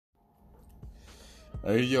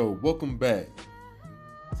Hey yo, welcome back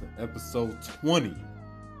to episode 20 of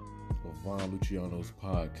Von Luciano's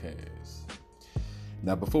podcast.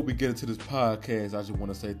 Now, before we get into this podcast, I just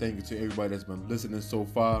want to say thank you to everybody that's been listening so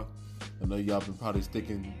far. I know y'all been probably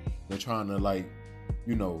trying to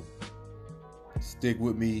stick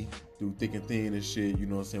with me through thick and thin and shit, you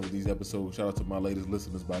know what I'm saying, with these episodes. Shout out to my latest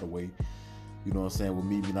listeners, by the way. You know what I'm saying, with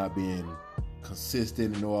me not being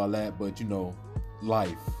consistent and all that, but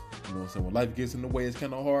life. You know what I'm saying? When life gets in the way, it's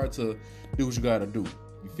kind of hard to do what you gotta do.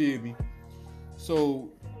 You feel me?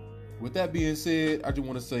 So, with that being said, I just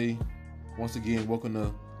want to say, once again, welcome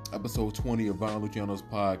to episode 20 of Von Luciano's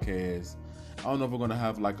podcast. I don't know if we're going to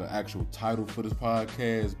have like an actual title for this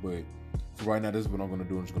podcast, but for right now, this is what I'm going to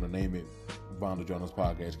do. I'm just going to name it Von Luciano's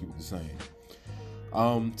podcast, keep it the same.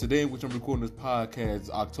 Today, which I'm recording this podcast,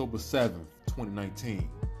 is October 7th, 2019.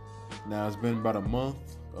 Now, it's been about a month,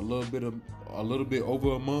 a little bit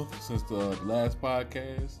over a month since the last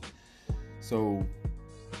podcast. So,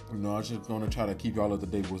 I'm just going to try to keep y'all up to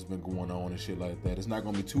date with what's been going on and shit like that. It's not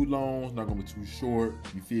going to be too long. It's not going to be too short.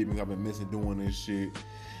 You feel me? I've been missing doing this shit.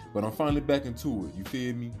 But I'm finally back into it. You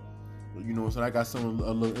feel me? So I got something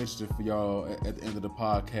a little interesting for y'all at the end of the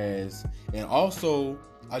podcast. And also,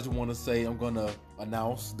 I just want to say I'm going to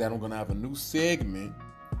announce that I'm going to have a new segment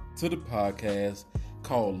to the podcast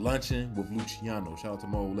called Luncheon with Luciano. Shout out to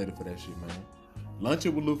my old lady for that shit, man.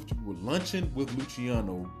 Luncheon with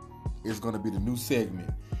Luciano is going to be the new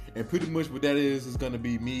segment. And pretty much what that is going to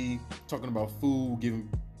be me talking about food,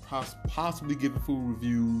 possibly giving food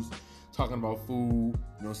reviews, talking about food,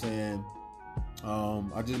 you know what I'm saying?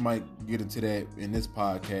 I just might get into that in this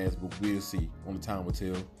podcast, but we'll see. Only time will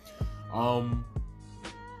tell. I'm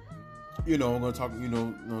going to talk, you know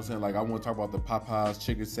what I'm saying? Like, I want to talk about the Popeyes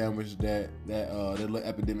chicken sandwich that little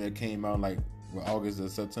epidemic came out like August or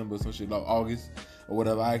September, some shit like August or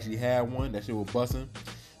whatever. I actually had one. That shit was busting.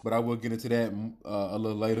 But I will get into that a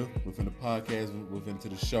little later within the podcast, within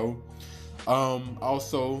the show.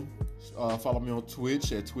 Also, follow me on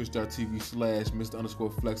Twitch at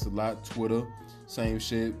twitch.tv/Mr_Flex-A-Lot. Twitter, same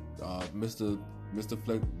shit.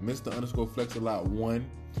 Mr_Flex-A-Lot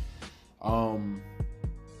 1.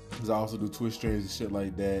 Because I also do Twitch streams and shit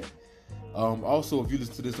like that. Also, if you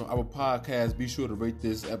listen to this on our podcast, be sure to rate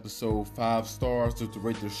this episode 5 stars, to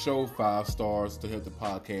rate the show 5 stars to help the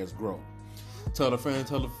podcast grow. Tell a friend.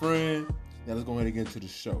 Now let's go ahead and get into the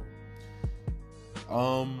show.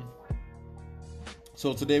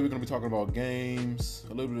 So today we're going to be talking about games,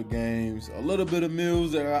 a little bit of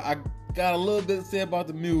music. I got a little bit to say about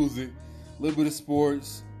the music, a little bit of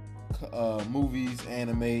sports, movies,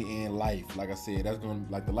 anime, and life. Like I said, that's going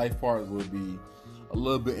to, like, the life part will be a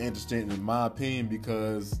little bit interesting in my opinion,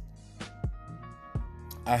 because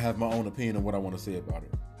I have my own opinion on what I want to say about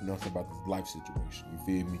it. About this life situation. You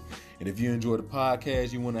feel me? And if you enjoy the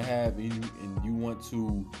podcast, you want to have, and you want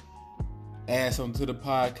to add something to the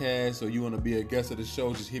podcast, or you want to be a guest of the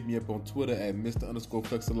show, just hit me up on Twitter at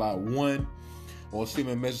Mr_Flex-A-Lot 1, or send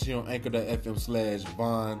me a message here on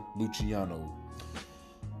Anchor.fm/Von Luciano.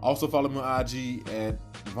 Also follow me on IG at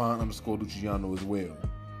Von_Luciano as well.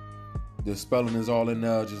 The spelling is all in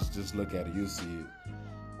there. Just look at it. You'll see it.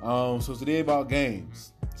 So today about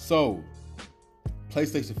games. So,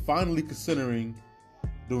 PlayStation finally considering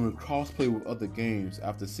doing crossplay with other games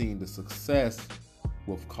after seeing the success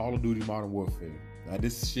with Call of Duty Modern Warfare. Now,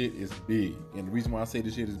 this shit is big. And the reason why I say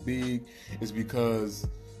this shit is big is because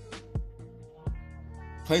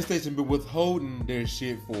PlayStation been withholding their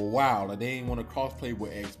shit for a while. Like, they ain't want to crossplay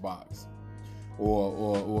with Xbox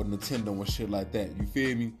or Nintendo and shit like that. You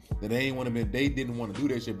feel me? That they didn't want to do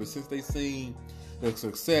that shit. But since they seen the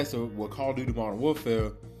success of what Call of Duty Modern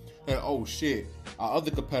Warfare, and oh shit, our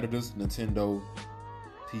other competitors, Nintendo,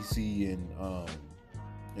 PC, and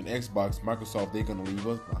Xbox, Microsoft, they're gonna leave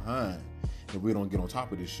us behind if we don't get on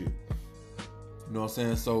top of this shit. You know what I'm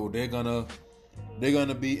saying? So they're gonna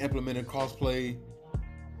be implementing crossplay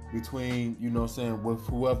between, you know what I'm saying, with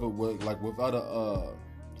whoever, with other oh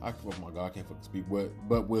my god, I can't fucking speak.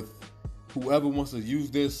 But with whoever wants to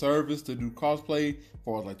use their service to do crossplay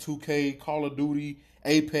for like 2K, Call of Duty,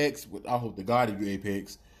 Apex. I hope to God you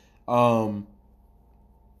Apex.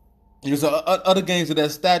 There's other games of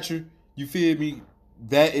that stature. You feel me?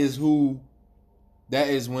 That is when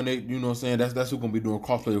they, you know what I'm saying, that's who's gonna be doing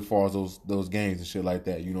crossplay as far as those games and shit like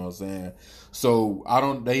that. You know what I'm saying? So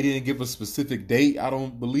they didn't give a specific date. I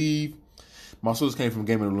don't believe. My source came from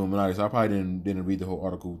Gaming Illuminati, so I probably didn't read the whole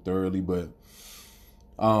article thoroughly, but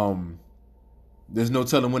there's no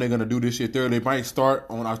telling when they're gonna do this shit thoroughly. It might start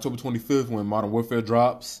on October 25th when Modern Warfare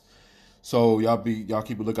drops. So y'all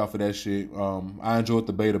keep a lookout for that shit. I enjoyed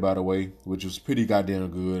the beta, by the way, which was pretty goddamn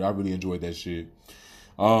good. I really enjoyed that shit.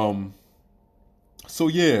 So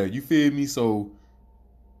yeah, you feel me? So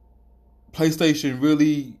PlayStation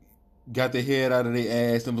really got their head out of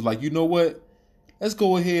their ass and was like, you know what? Let's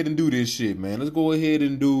go ahead and do this shit, man. Let's go ahead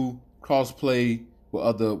and do crossplay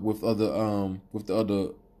uh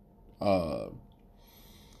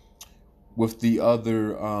with the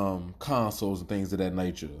other consoles and things of that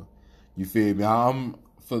nature. You feel me?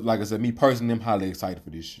 Like I said, me personally, I'm highly excited for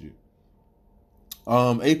this shit.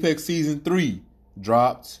 Apex Season 3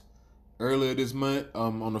 dropped earlier this month,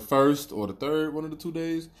 on the 1st or the 3rd, one of the 2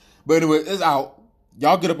 days. But anyway, it's out.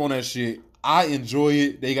 Y'all get up on that shit. I enjoy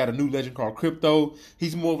it. They got a new legend called Crypto.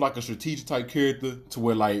 He's more of like a strategic type character to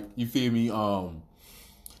where, like, you feel me?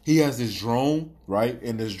 He has this drone, right?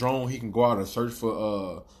 And this drone, he can go out and search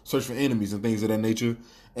for enemies and things of that nature.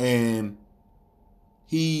 And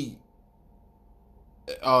the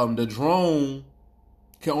drone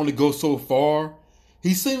can only go so far.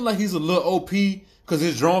 He seems like he's a little OP because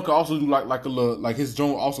his drone can also do like a little, like his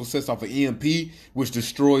drone also sets off an EMP which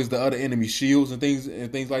destroys the other enemy shields and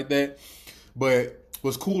things like that. But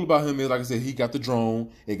what's cool about him is, like I said, he got the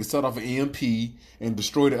drone. It can set off an EMP and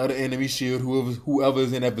destroy the other enemy shield, whoever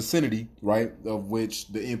is in that vicinity, right, of which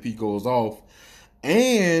the EMP goes off.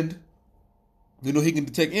 And you know, he can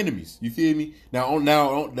detect enemies. You feel me? Now on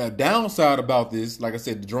the downside about this, like I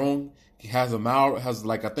said, the drone has I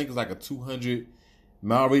think it's like a 200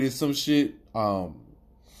 mile radius, some shit, or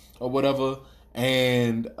whatever,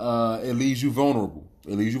 and it leaves you vulnerable.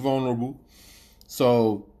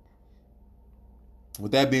 So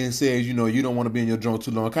with that being said, you know, you don't want to be in your drone too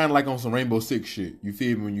long. Kind of like on some Rainbow Six shit. You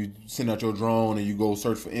feel me? When you send out your drone and you go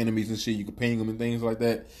search for enemies and shit, you can ping them and things like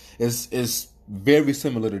that. It's very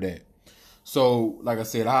similar to that. So, like I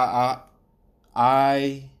said, I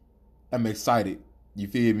am excited. You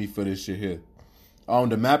feel me, for this shit here.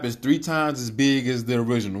 The map is 3 times as big as the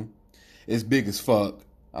original. It's big as fuck.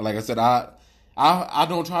 Like I said, I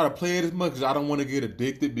don't try to play it as much because I don't want to get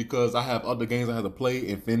addicted because I have other games I have to play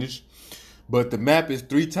and finish. But the map is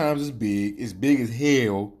 3 times as big. It's big as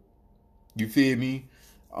hell. You feel me?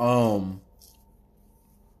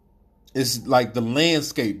 It's like the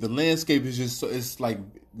landscape. The landscape is just, it's like,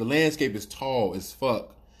 the landscape is tall as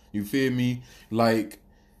fuck. You feel me? Like,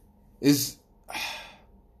 it's,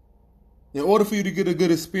 in order for you to get a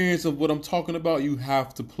good experience of what I'm talking about, you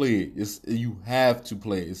have to play it. You have to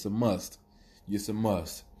play it. It's a must. It's a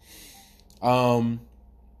must.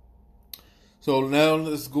 So now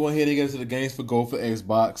let's go ahead and get into the games for Go for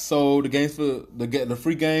Xbox. So the games for the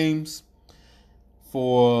free games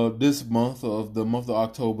for this month of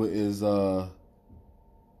October is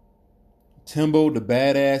Timbo the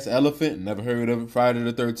Badass Elephant. Never heard of it. Friday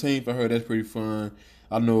the 13th. I heard that's pretty fun.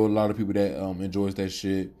 I know a lot of people that enjoys that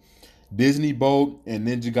shit. Disney Boat and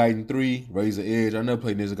Ninja Gaiden 3 Razor Edge. I never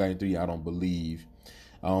played Ninja Gaiden 3. I don't believe.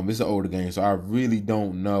 It's an older game, so I really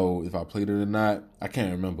don't know if I played it or not. I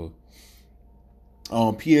can't remember.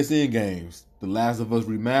 PSN games, The Last of Us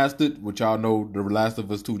Remastered, which y'all know The Last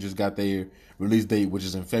of Us 2 just got their release date, which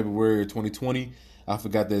is in February 2020. I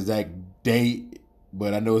forgot the exact date,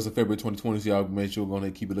 but I know it's in February 2020, so y'all make sure we're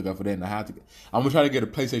going to keep a lookout for that. And I'm going to try to get a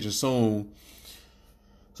PlayStation soon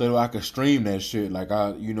so that I can stream that shit. Like,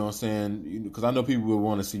 you know what I'm saying? Because I know people will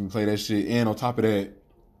want to see me play that shit. And on top of that,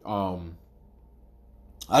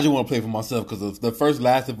 I just want to play it for myself because the first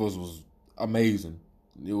Last of Us was amazing.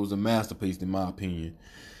 It was a masterpiece, in my opinion.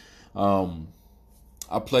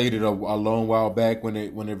 I played it a long while back when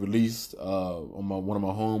it released on one of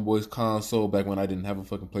my homeboys' console back when I didn't have a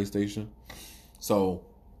fucking PlayStation. So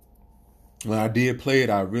when I did play it,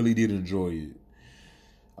 I really did enjoy it.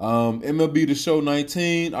 MLB The Show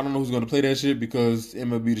 19. I don't know who's going to play that shit because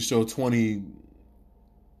MLB The Show 20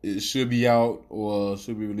 it should be out or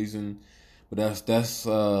should be releasing, but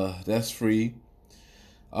that's free.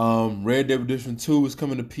 Red Dead Redemption 2 is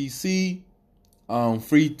coming to PC.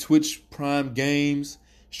 Free Twitch Prime games.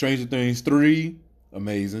 Stranger Things 3,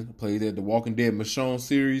 amazing. Played it. The Walking Dead Michonne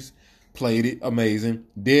series, played it, amazing.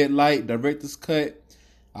 Deadlight Director's Cut,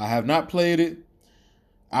 I have not played it.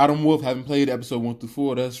 Adam Wolf, haven't played episode 1 through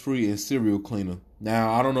 4, that's free. And Serial Cleaner.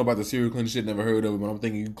 Now, I don't know about the serial cleaner shit, never heard of it, but I'm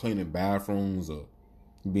thinking you cleaning bathrooms or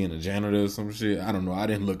being a janitor or some shit. I don't know. I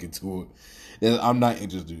didn't look into it. I'm not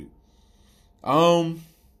interested. So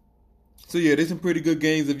yeah, there's some pretty good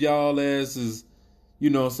games if y'all is, you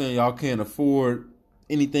know what I'm saying, y'all can't afford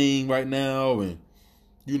anything right now and,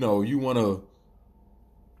 you know, you want to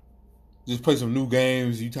just play some new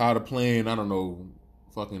games, you tired of playing, I don't know,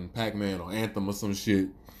 fucking Pac-Man or Anthem or some shit,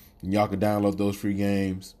 and y'all can download those free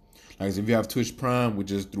games. Like if you have Twitch Prime,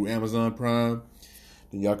 which is through Amazon Prime,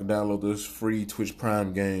 then y'all can download those free Twitch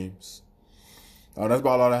Prime games. That's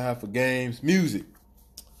about all I have for games. Music.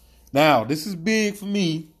 Now, this is big for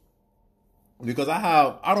me because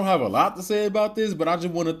I don't have a lot to say about this, but I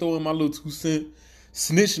just want to throw in my little 2 cents.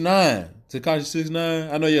 Snitch 9, Tekashi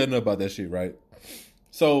 6ix9ine. I know y'all know about that shit, right?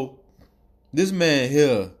 So this man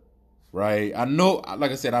here, right? I know,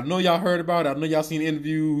 like I said, I know y'all heard about it. I know y'all seen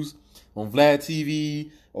interviews on Vlad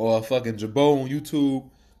TV or fucking Jabot on YouTube.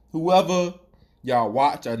 Whoever y'all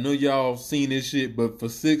watch, I know y'all seen this shit. But for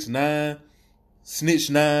 6ix9ine, Snitch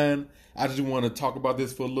 9, I just want to talk about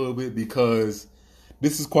this for a little bit because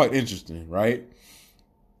this is quite interesting, right?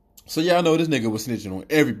 So y'all know this nigga was snitching on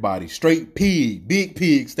everybody. Straight pig, big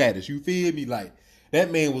pig status. You feel me? Like,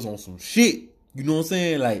 that man was on some shit. You know what I'm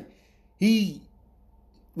saying? Like, he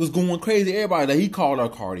was going crazy. Everybody, like, he called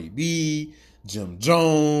out Cardi B, Jim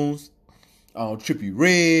Jones, Trippie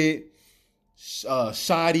Redd,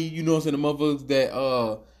 Shotty, you know what I'm saying? The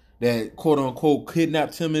motherfuckers that quote unquote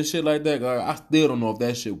kidnapped him and shit like that. I still don't know if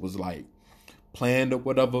that shit was like planned or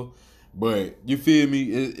whatever. But you feel me?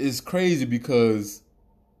 It's crazy because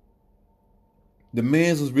the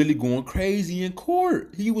man was really going crazy in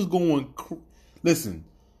court. He was going, listen,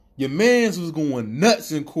 your mans was going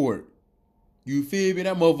nuts in court. You feel me?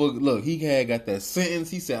 That motherfucker, look, he had got that sentence.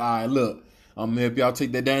 He said, all right, look, I'm going to help y'all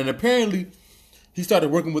take that down. And apparently, he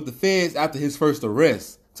started working with the feds after his first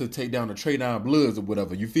arrest to take down the Trayvon Bloods or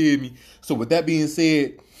whatever. You feel me? So with that being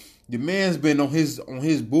said, the man's been on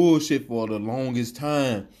his bullshit for the longest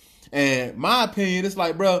time. And my opinion, it's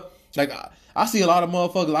like, bro, like I see a lot of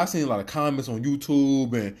motherfuckers. I seen a lot of comments on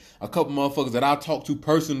YouTube and a couple motherfuckers that I talk to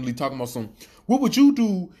personally talking about what would you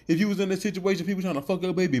do if you was in this situation? People trying to fuck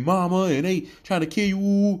your baby mama and they trying to kill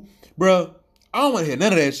you, bro. I don't want to hear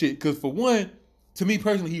none of that shit. Cause for one, to me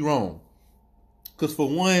personally, he wrong. Cause for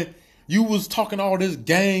one, you was talking all this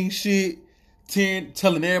gang shit,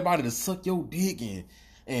 telling everybody to suck your dick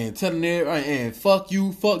and telling everybody and fuck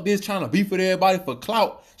you, fuck this, trying to beef with everybody for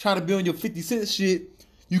clout, trying to be on your 50 Cent shit.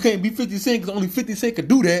 You can't be 50 Cent because only 50 Cent could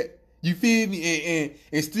do that. You feel me?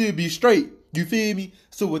 And still be straight. You feel me?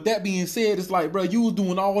 So with that being said, it's like, bro, you was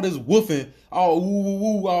doing all this woofing, all woo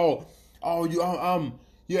woo woo,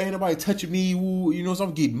 you ain't nobody touching me, woo, you know, so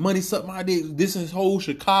I'm getting money, suck my dick. This is whole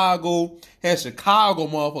Chicago. Had Chicago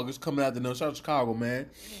motherfuckers coming out to them. Shout out Chicago, man.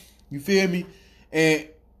 You feel me? And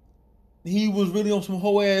he was really on some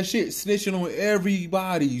whole ass shit, snitching on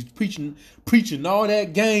everybody, preaching all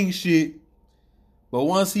that gang shit. But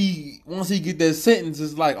once he get that sentence,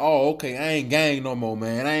 it's like, oh, okay, I ain't gang no more,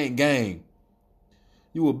 man. I ain't gang.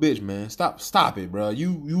 You a bitch, man. Stop it, bro.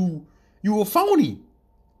 You a phony.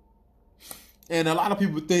 And a lot of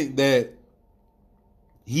people think that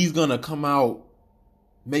he's gonna come out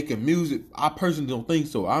making music. I personally don't think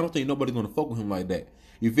so. I don't think nobody's gonna fuck with him like that.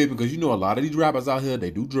 You feel me? Because you know a lot of these rappers out here, they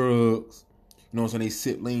do drugs. You know what I'm saying? They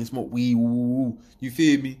sip lean, smoke weed, woo. You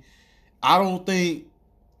feel me? I don't think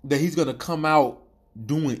that he's gonna come out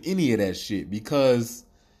doing any of that shit because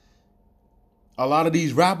a lot of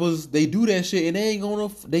these rappers, they do that shit and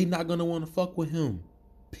they not gonna want to fuck with him.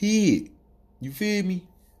 Pig. You feel me?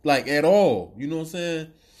 Like at all. You know what I'm saying?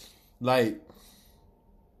 Like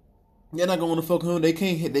they're not gonna want to fuck with him. They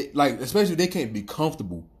can't especially if they can't be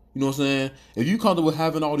comfortable. You know what I'm saying? If you comfortable with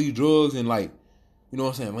having all these drugs and like, you know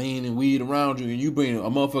what I'm saying, lean and weed around you, and you bring a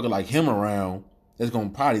motherfucker like him around, that's gonna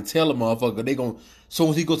probably tell a motherfucker so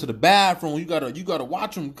once he goes to the bathroom, you gotta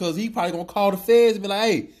watch him because he probably gonna call the feds and be like,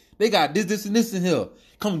 hey, they got this and this in here.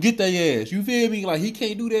 Come get their ass. You feel me? Like he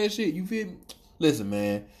can't do that shit. You feel me? Listen,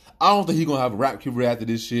 man. I don't think he's gonna have a rap career after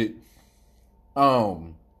this shit. I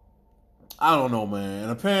don't know, man.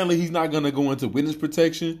 And apparently he's not gonna go into witness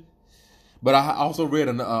protection. But I also read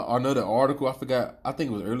another article. I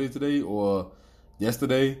think it was earlier today or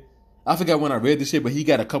yesterday. I forgot when I read this shit, but he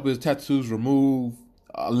got a couple of his tattoos removed,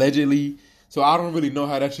 allegedly. So I don't really know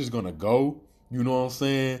how that shit's gonna go. You know what I'm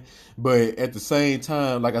saying? But at the same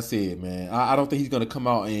time, like I said, man, I don't think he's gonna come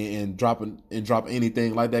out and drop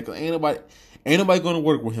anything like that. Cause ain't nobody gonna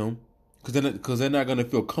work with him because they're not gonna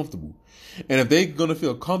feel comfortable. And if they gonna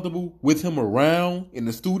feel comfortable with him around in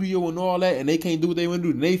the studio and all that, and they can't do what they want to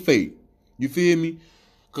do, then they fake. You feel me?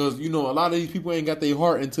 Because, you know, a lot of these people ain't got their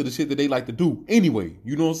heart into the shit that they like to do anyway.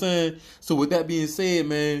 You know what I'm saying? So with that being said,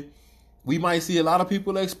 man, we might see a lot of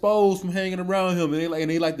people exposed from hanging around him, and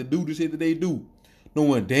they like to do the shit that they do,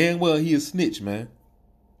 knowing damn well he a snitch, man.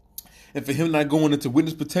 And for him not going into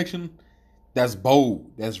witness protection, that's bold.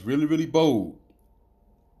 That's really, really bold.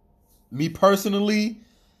 Me personally,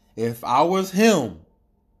 if I was him,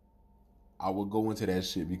 I would go into that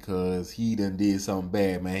shit because he done did something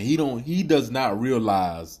bad, man. He does not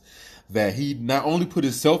realize that he not only put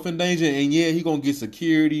himself in danger, and yeah, he gonna get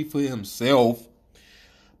security for himself,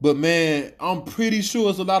 But man, I'm pretty sure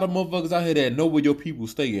it's a lot of motherfuckers out here that know where your people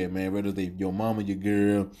stay at, man. Whether they your mama, your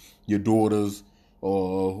girl, your daughters,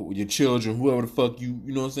 or your children, whoever the fuck you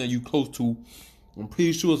know what I'm saying, you close to. I'm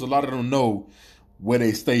pretty sure it's a lot of them know where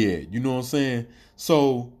they stay at. You know what I'm saying?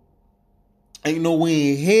 So ain't no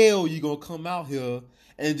way in hell you gonna come out here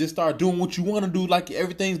and just start doing what you want to do like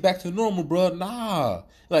everything's back to normal, bro. Nah.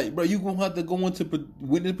 Like, bro, you gonna have to go into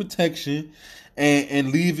witness protection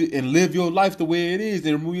and leave it and live your life the way it is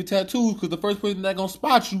and remove your tattoos, because the first person that gonna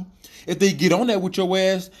spot you, if they get on that with your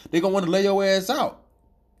ass, they gonna want to lay your ass out.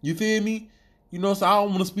 You feel me? You know, so I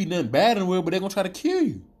don't want to speak nothing bad in the world, but they gonna try to kill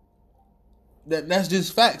you. That's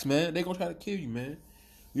just facts, man. They gonna try to kill you, man.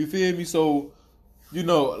 You feel me? So, you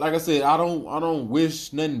know, like I said, I don't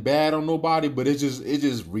wish nothing bad on nobody, but it's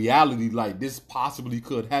just reality. Like, this possibly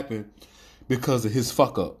could happen because of his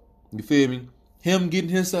fuck up. You feel me? Him getting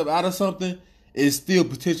himself out of something is still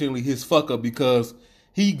potentially his fuck up, because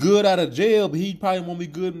he good out of jail, but he probably won't be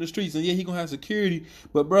good in the streets. And yeah, he gonna have security,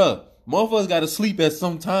 but bruh, motherfuckers gotta sleep at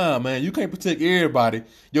some time, man. You can't protect everybody.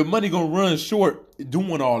 Your money gonna run short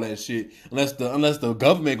doing all that shit unless the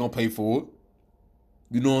government gonna pay for it.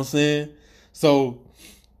 You know what I'm saying? So,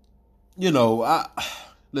 you know,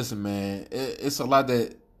 listen, man. It's a lot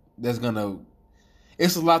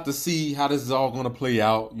it's a lot to see how this is all gonna play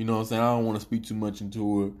out. You know what I'm saying? I don't want to speak too much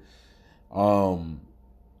into it.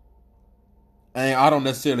 And I don't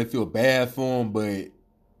necessarily feel bad for him, but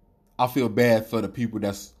I feel bad for the people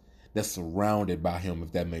that's surrounded by him,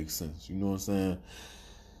 if that makes sense. You know what I'm saying?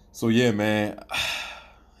 So yeah, man,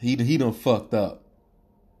 he done fucked up.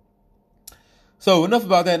 So enough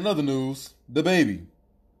about that. In other news, DaBaby.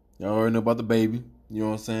 Y'all already know about DaBaby. You know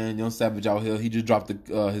what I'm saying? Young Savage out here. He just dropped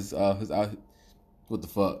his what the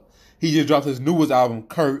fuck? He just dropped his newest album,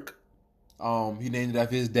 Kirk. He named it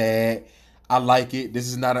after his dad. I like it. This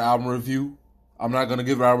is not an album review. I'm not gonna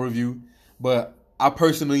give it a review, but I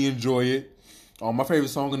personally enjoy it. My favorite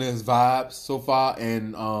song in it is Vibes so far,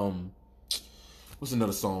 and what's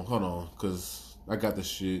another song? Hold on, cause I got this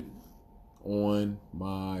shit on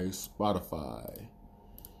my Spotify,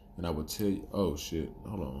 and I would tell you. Oh shit,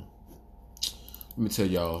 hold on. Let me tell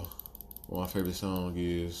y'all what my favorite song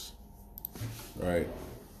is. Right,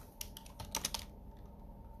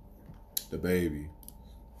 DaBaby.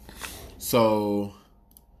 So,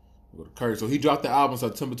 Kirk. So he dropped the album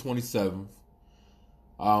September 27th.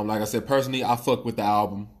 Like I said, personally, I fuck with the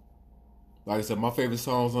album. Like I said, my favorite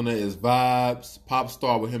songs on there is Vibes, Pop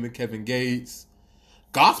Star with him and Kevin Gates.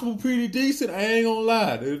 Gospel pretty decent, I ain't gonna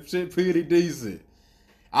lie. That shit pretty decent.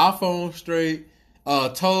 iPhone straight.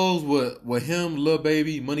 Toes with him, Lil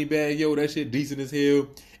Baby, Moneybagg Yo, that shit decent as hell.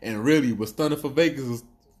 And really, with Stunner for Vegas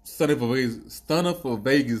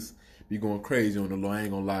be going crazy on the low, I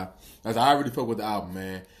ain't gonna lie. I really fuck with the album,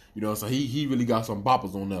 man. You know, so he really got some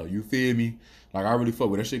boppers on there. You feel me? Like, I really fuck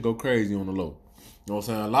with that shit. Go crazy on the low. You know what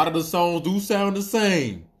I'm saying? A lot of the songs do sound the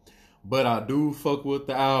same, but I do fuck with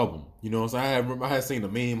the album. You know what I'm saying? I had seen a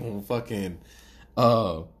meme on fucking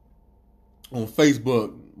on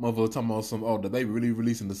Facebook, motherfucker talking about DaBaby really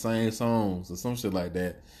releasing the same songs or some shit like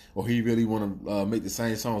that, or he really want to make the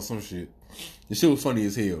same song or some shit. The shit was funny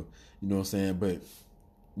as hell. You know what I'm saying? But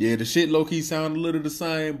yeah, the shit low key sound a little the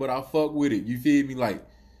same, but I fuck with it. You feel me? Like,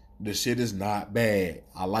 the shit is not bad.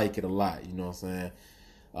 I like it a lot. You know what I'm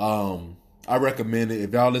saying? I recommend it.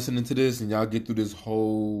 If y'all listening to this and y'all get through this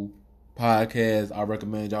whole podcast, I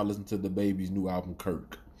recommend y'all listen to DaBaby's new album,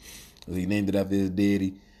 Kirk. He named it after his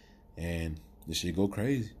daddy, and this shit go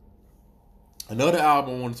crazy. Another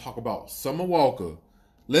album I want to talk about, Summer Walker.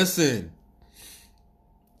 Listen,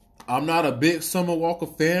 I'm not a big Summer Walker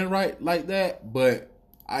fan like that,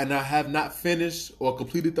 and I have not finished or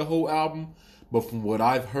completed the whole album, but from what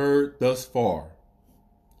I've heard thus far,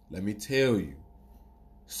 let me tell you,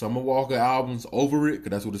 Summer Walker albums, Over It,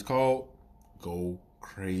 because that's what it's called, go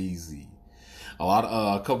crazy.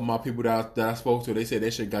 A couple of my people that I spoke to, they said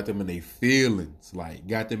that shit got them in their feelings, like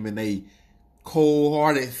got them in their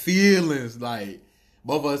cold-hearted feelings. Like,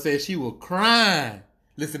 motherfucker said she was crying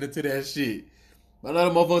listening to that shit. Another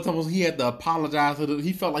motherfucker told me he had to apologize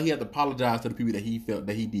he felt like he had to apologize to the people that he felt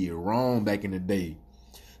that he did wrong back in the day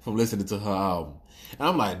from listening to her album. And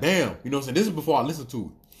I'm like, damn, you know what I'm saying? This is before I listened to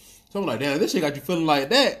it. So I'm like, damn, this shit got you feeling like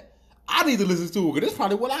that. I need to listen to it, because that's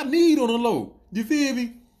probably what I need on the low. You feel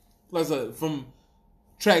me? Like, so from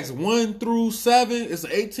tracks 1 through 7, it's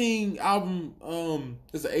an 18 album.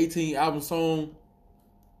 It's an 18 album song.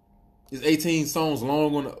 It's 18 songs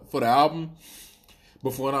long for the album.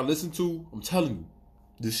 But for what I listen to, I'm telling you,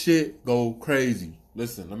 the shit go crazy.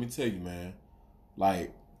 Listen, let me tell you, man.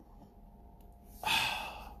 Like,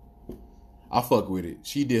 I fuck with it.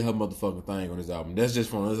 She did her motherfucking thing on this album. That's just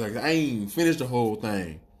from, it's like, I ain't finished the whole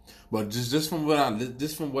thing, but just from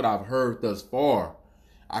what I've heard thus far,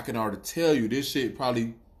 I can already tell you this shit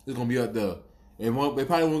probably is gonna be up there. They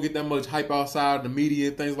probably won't get that much hype outside the media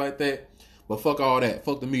and things like that. But fuck all that.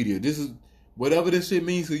 Fuck the media. This is whatever this shit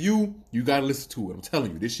means to you. You gotta listen to it. I'm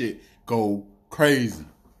telling you, this shit go crazy.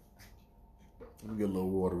 Let me get a little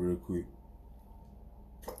water real quick.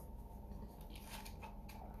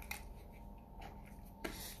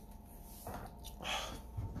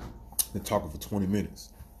 Been talking for 20 minutes.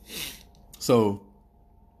 So,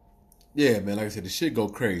 yeah, man, like I said, the shit go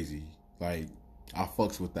crazy. Like, I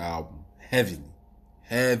fucks with the album heavily.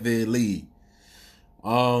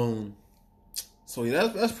 So yeah,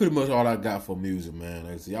 that's pretty much all I got for music, man.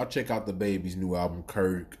 Like I said, y'all check out the Baby's new album,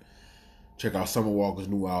 Kirk. Check out Summer Walker's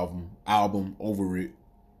new album, Over It.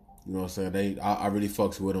 You know what I'm saying? I really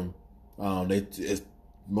fucks with them. It's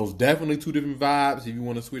most definitely two different vibes. If you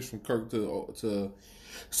want to switch from Kirk to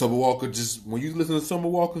Summer Walker, just when you listen to Summer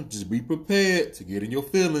Walker, just be prepared to get in your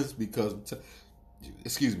feelings because,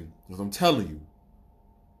 because I'm telling you,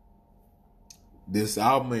 this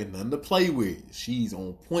album ain't nothing to play with. She's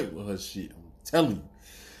on point with her shit. I'm telling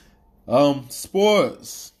you.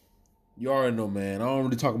 Sports. You already know, man. I don't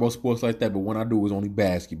really talk about sports like that, but when I do, it's only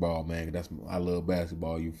basketball, man. I love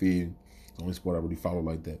basketball. You feel me? It's the only sport I really follow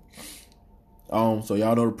like that. So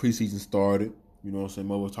y'all know the preseason started. You know what I'm saying?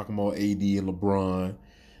 Mother was talking about AD and LeBron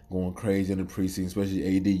going crazy in the preseason,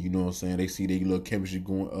 especially AD. You know what I'm saying? They see their little chemistry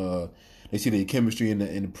going. They see their chemistry in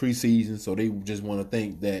the preseason, so they just want to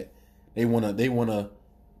think that they want to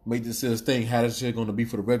make this thing how this shit going to be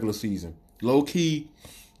for the regular season. Low key,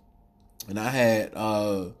 and I had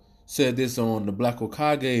said this on the Black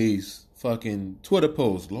Okage's fucking Twitter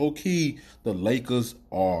post. Low key, the Lakers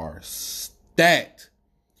are stacked.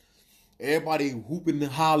 Everybody whooping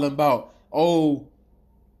and hollering about, oh,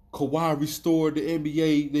 Kawhi restored the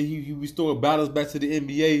NBA. He restored balance back to the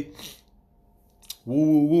NBA. Woo,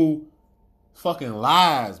 woo, woo. Fucking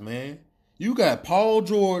lies, man. You got Paul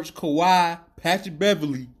George, Kawhi, Patrick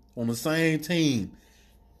Beverly on the same team.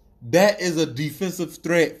 That is a defensive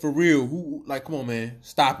threat for real. Come on, man.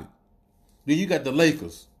 Stop it. Then you got the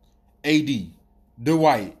Lakers, AD,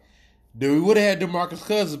 Dwight. We would have had DeMarcus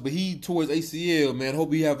Cousins, but he tore his ACL, man.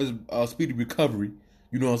 Hope he have his speedy recovery.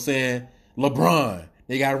 You know what I'm saying? LeBron.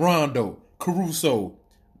 They got Rondo, Caruso,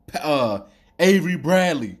 Avery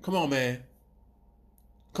Bradley. Come on, man.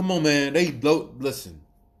 Listen.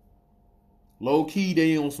 Low key,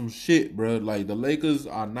 they on some shit, bro. Like, the Lakers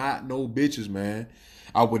are not no bitches, man.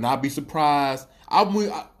 I would not be surprised. I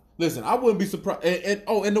wouldn't be surprised.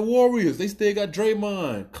 And the Warriors, they still got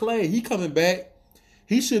Draymond, Clay. He coming back.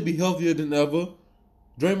 He should be healthier than ever.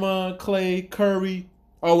 Draymond, Clay, Curry.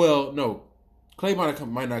 Oh, well, no. Clay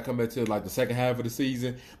might not come back till like the second half of the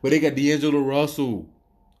season. But they got D'Angelo Russell.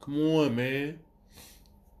 Come on, man.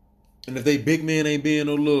 And if they big men ain't being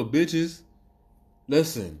no little bitches,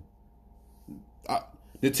 listen.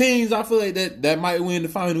 The teams I feel like that might win the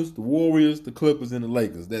finals, the Warriors, the Clippers, and the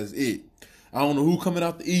Lakers. That's it. I don't know who coming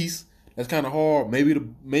out the East. That's kind of hard.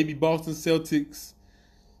 Maybe Boston Celtics.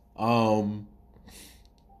 Who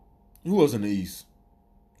else in the East?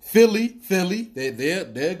 Philly.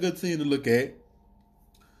 They're a good team to look at.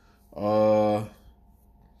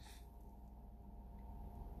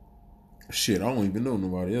 Shit, I don't even know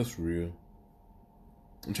nobody else for real.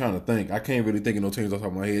 I'm trying to think. I can't really think of no teams off the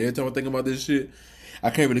top of my head. Every time I think about this shit, I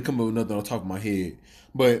can't really come up with nothing on top of my head.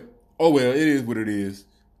 But, oh well, it is what it is.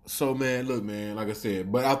 So, man, look, man, like I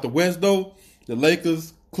said. But out the West, though, the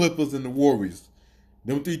Lakers, Clippers, and the Warriors.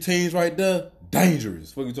 Them three teams right there,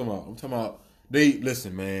 dangerous. What are you talking about? I'm talking about,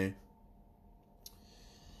 listen, man.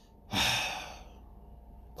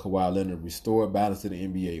 Kawhi Leonard restored balance to the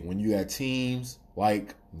NBA. When you got teams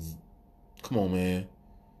like, come on, man.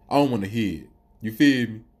 I don't want to hear it. You feel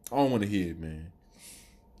me? I don't want to hear it, man.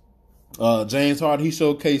 James Harden, he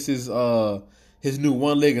showcases his new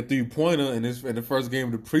one-legged three-pointer in the first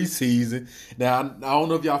game of the preseason. Now, I don't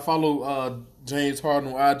know if y'all follow James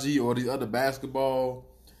Harden on IG or these other basketball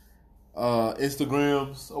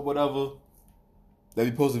Instagrams or whatever. That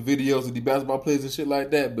he posted videos of the basketball players and shit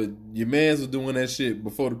like that. But your mans was doing that shit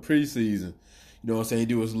before the preseason. You know what I'm saying? He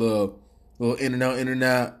do his little in and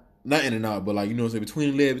out. Not in and out, but like, you know what I'm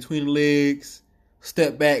saying? Between the legs.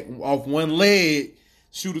 Step back off one leg.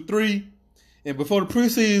 Shoot a three. And before the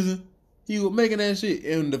preseason, he was making that shit.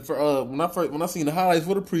 And when I seen the highlights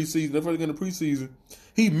for the preseason, the first game of the preseason,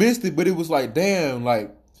 he missed it, but it was like, damn,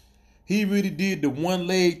 like, he really did the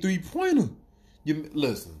one-leg three-pointer.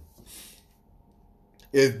 Listen,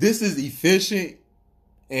 if this is efficient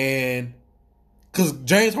and Because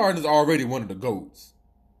James Harden is already one of the GOATs.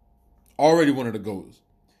 Already one of the GOATs.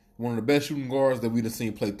 One of the best shooting guards that we've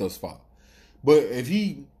seen play thus far. But if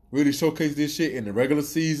he really showcase this shit in the regular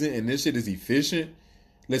season and this shit is efficient,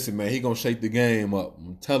 listen, man, he gonna shake the game up.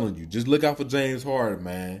 I'm telling you. Just look out for James Harden,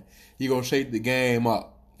 man. He gonna shake the game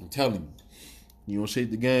up. I'm telling you. He gonna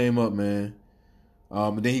shake the game up, man.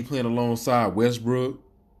 And then he playing alongside Westbrook,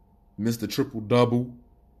 Mr. Triple-Double.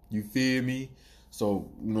 You feel me? So,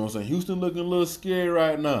 you know what I'm saying? Houston looking a little scary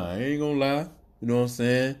right now. I ain't gonna lie. You know what I'm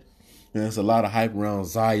saying? And there's a lot of hype around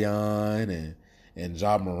Zion and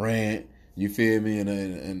Ja Morant. You feel me?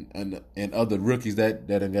 And other rookies that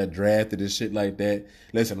got drafted and shit like that.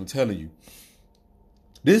 Listen, I'm telling you.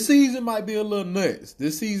 This season might be a little nuts.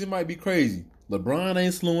 This season might be crazy. LeBron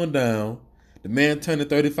ain't slowing down. The man turning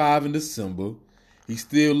 35 in December. He's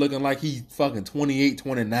still looking like he's fucking 28,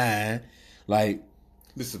 29. Like,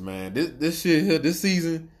 listen, man, this shit here, this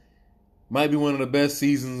season might be one of the best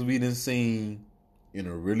seasons we done seen in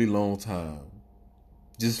a really long time.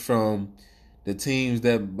 Just from the teams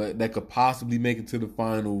that could possibly make it to the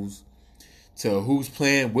finals, to who's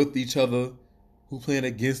playing with each other, who's playing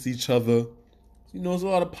against each other. You know, there's a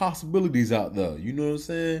lot of possibilities out there. You know what I'm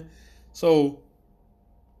saying? So,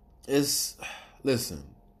 listen,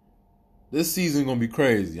 this season gonna be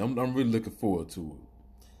crazy. I'm really looking forward to it.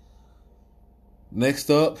 Next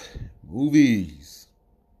up, movies.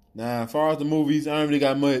 Now, as far as the movies, I don't really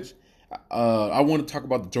got much. I want to talk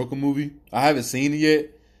about the Joker movie. I haven't seen it yet.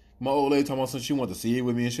 My old lady talking about something, she wanted to see it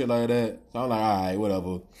with me and shit like that. So I'm like, all right,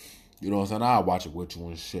 whatever. You know what I'm saying? I'll watch it with you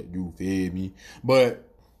and shit. You feel me? But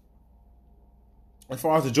as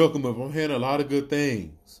far as the Joker movie, I'm hearing a lot of good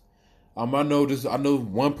things. I know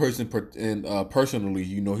one person personally,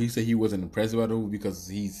 you know, he said he wasn't impressed by the movie because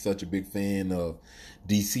he's such a big fan of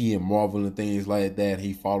DC and Marvel and things like that.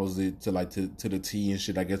 He follows it to the T and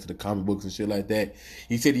shit, I guess, to the comic books and shit like that.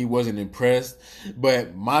 He said he wasn't impressed.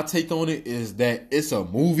 But my take on it is that it's a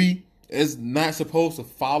movie. It's not supposed to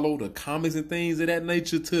follow the comics and things of that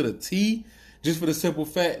nature to the T. Just for the simple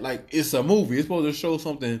fact, like, it's a movie. It's supposed to show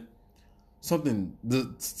something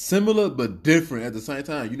similar but different at the same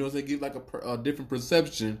time. You know what I'm saying? Give like a different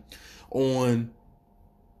perception on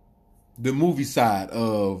the movie side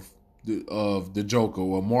of the Joker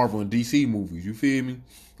or Marvel and DC movies. You feel me?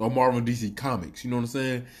 Or Marvel and DC comics. You know what I'm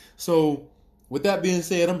saying? So with that being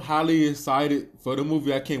said, I'm highly excited for the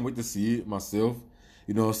movie. I can't wait to see it myself.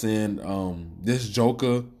 You know what I'm saying? This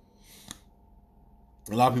Joker,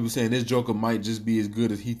 a lot of people saying this Joker might just be as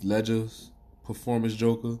good as Heath Ledger's performance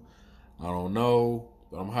Joker. I don't know,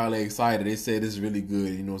 but I'm highly excited. They said it's really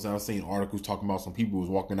good. You know what I'm saying? I've seen articles talking about some people was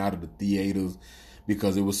walking out of the theaters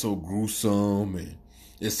because it was so gruesome and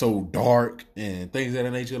it's so dark and things of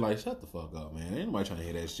that nature. Like, shut the fuck up, man. Ain't nobody trying to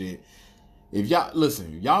hear that shit. If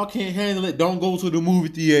y'all can't handle it, don't go to the movie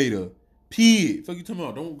theater. Period. Fuck you talking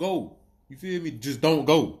about? Don't go. You feel me? Just don't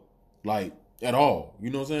go. Like, at all.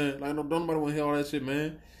 You know what I'm saying? Like, don't nobody want to hear all that shit,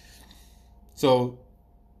 man. So,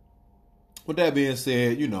 with that being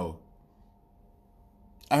said, you know,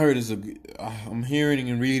 I'm hearing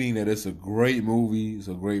and reading that it's a great movie. It's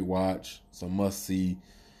a great watch. It's a must see.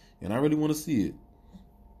 And I really want to see it.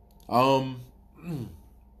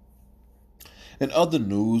 In other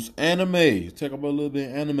news, anime. Talk about a little bit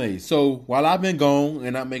of anime. So, while I've been gone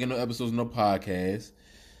and not making no episodes, no podcasts,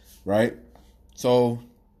 right? So,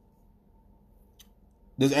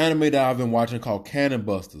 this anime that I've been watching called Cannon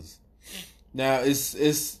Busters. Now,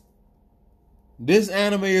 this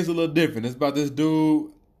anime is a little different. It's about this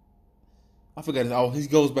dude. I forgot his. Oh, he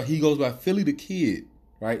goes by Philly the Kid,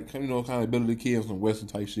 right? You know, kind of Billy the Kid, some Western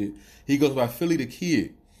type shit. He goes by Philly the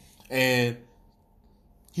Kid, and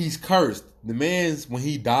he's cursed. The man's, when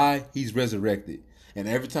he died, he's resurrected, and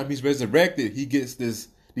every time he's resurrected, he gets these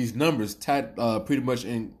numbers pretty much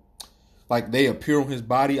in, like, they appear on his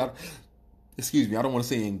body. Excuse me, I don't want to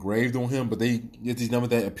say engraved on him, but they get these numbers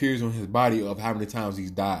that appears on his body of how many times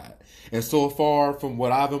he's died. And so far, from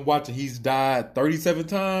what I've been watching, he's died 37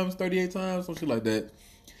 times, 38 times, some shit like that.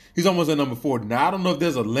 He's almost at number 40. Now, I don't know if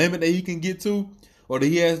there's a limit that he can get to or that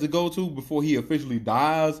he has to go to before he officially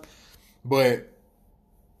dies, but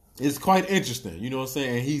it's quite interesting. You know what I'm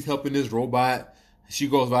saying? He's helping this robot. She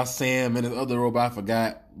goes by Sam, and this other robot, I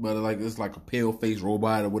forgot, but it's like a pale-faced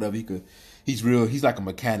robot or whatever. He's like a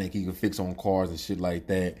mechanic. He can fix on cars and shit like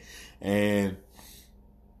that. And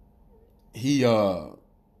he, you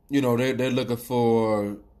know, they're looking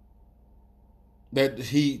for that.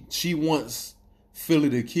 She wants Philly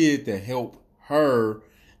the Kid to help her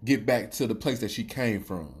get back to the place that she came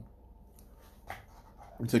from.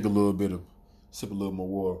 Let me take sip a little more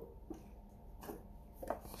water.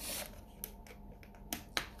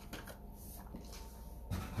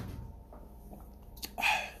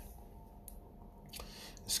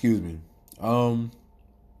 Excuse me. So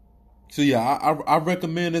yeah, I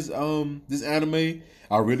recommend this anime.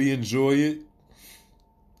 I really enjoy it.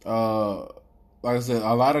 Like I said,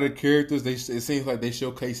 a lot of the characters it seems like they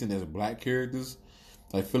showcasing as black characters,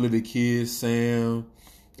 like Philly the Kid, Sam,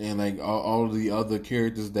 and like all of the other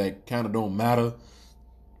characters that kind of don't matter.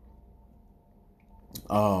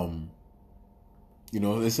 It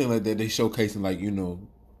seems like that they showcasing like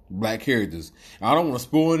black characters. I don't want to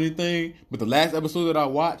spoil anything, but the last episode that I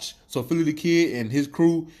watched, so Philly the Kid and his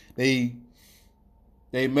crew, they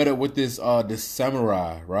met up with this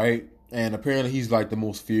samurai, right? And apparently he's like the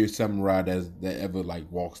most fierce samurai that ever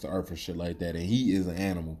like walks the earth and shit like that. And he is an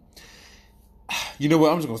animal. You know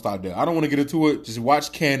what? I'm just gonna stop there. I don't want to get into it. Just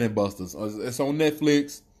watch Cannon Busters. It's on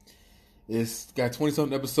Netflix. It's got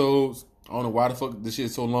 20-something episodes. I don't know why the fuck this shit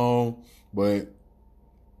is so long, but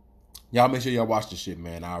y'all make sure y'all watch the shit,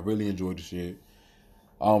 man. I really enjoyed the shit.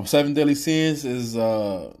 Seven Deadly Sins is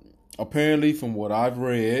apparently, from what I've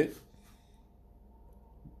read,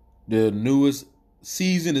 the newest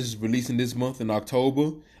season is releasing this month in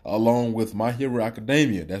October, along with My Hero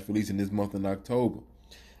Academia. That's releasing this month in October.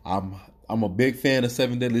 I'm a big fan of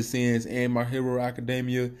Seven Deadly Sins and My Hero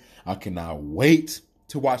Academia. I cannot wait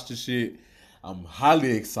to watch the shit. I'm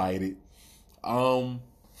highly excited. Yeah,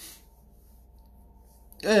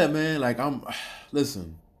 man.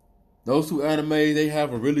 Listen. Those two anime, they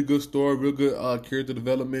have a really good story, real good character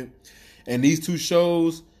development, and these two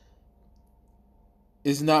shows.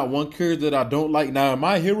 It's not one character that I don't like. Now,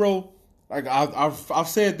 My Hero, like I've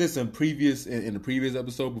said this in the previous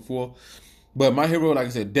episode before, but My Hero, like I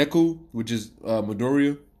said, Deku, which is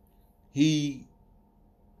Midoriya, he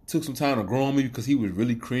took some time to grow on me because he was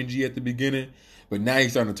really cringy at the beginning, but now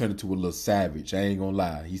he's starting to turn into a little savage. I ain't gonna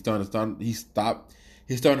lie. He's starting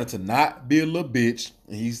to not be a little bitch,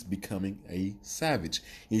 and he's becoming a savage.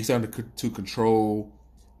 He's starting to control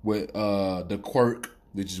with the quirk,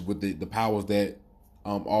 which is with the powers that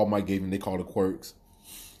All Might gave him. They call it quirks.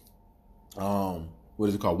 What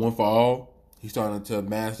is it called? One for All. He's starting to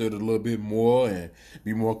master it a little bit more and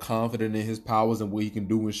be more confident in his powers and what he can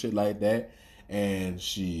do and shit like that. And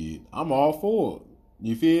shit, I'm all for it.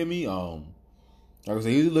 You feel me? Like I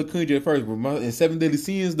said, he's a little cringy at first, but in Seven Deadly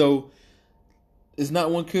Sins though, it's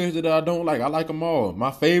not one character that I don't like. I like them all.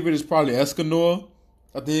 My favorite is probably Escanor.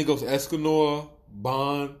 I think it goes Escanor,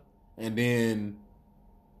 Bond, and then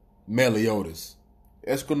Meliodas.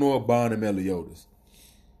 Escanor, Bond, and Meliodas.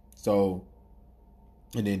 So,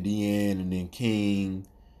 and then Deanne, and then King,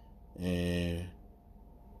 and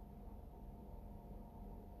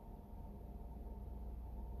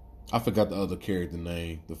I forgot the other character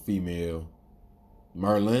name, the female,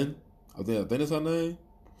 Merlin. I think that's her name.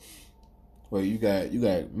 Well, you got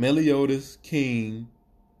Meliodas, King,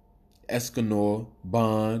 Escanor,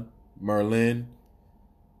 Bond, Merlin,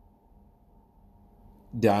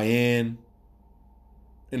 Diane,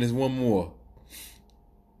 and there's one more.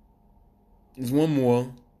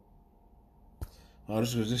 Oh,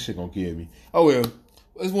 this shit gonna kill me. Oh well,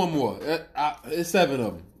 there's one more. It's 7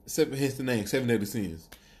 of them. Hence the name, Seven Deadly Sins.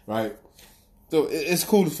 Right. So it's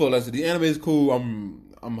cool as fuck. Like I said, the anime is cool.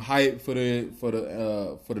 I'm hyped for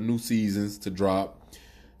the new seasons to drop,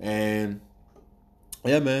 and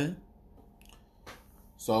yeah, man.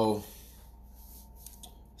 So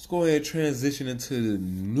let's go ahead and transition into the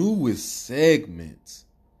newest segment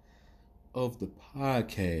of the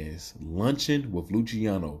podcast, Lunching with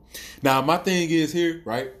Luciano. Now, my thing is here,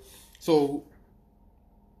 right? So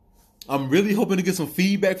I'm really hoping to get some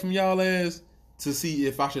feedback from y'all to see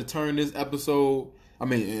if I should turn this episode.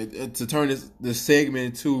 To turn this segment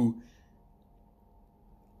into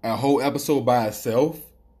a whole episode by itself.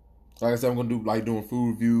 Like I said, I'm gonna do doing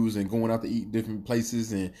food reviews and going out to eat different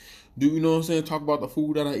places and talk about the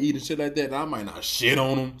food that I eat and shit like that. And I might not shit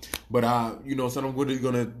on them, but I'm really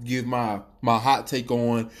gonna give my hot take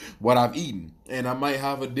on what I've eaten, and I might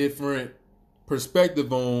have a different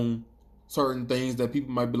perspective on certain things that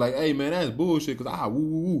people might be like, "Hey man, that's bullshit," because I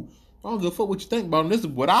don't give a fuck what you think about them. This is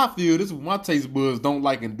what I feel. This is what my taste buds don't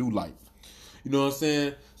like and do like. You know what I'm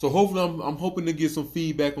saying? So hopefully I'm hoping to get some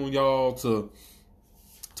feedback on y'all to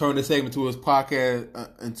turn this segment to his podcast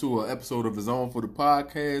into an episode of his own for the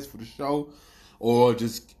podcast, for the show, or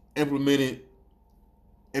just implement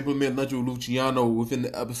Lunch with Luciano within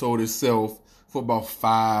the episode itself for about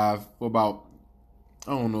 3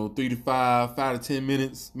 to 5 to 10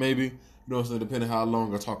 minutes, maybe. You know what I'm saying? Depending on how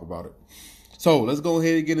long I talk about it. So let's go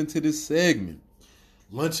ahead and get into this segment,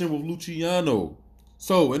 Lunching with Luciano.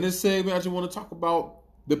 So in this segment, I just want to talk about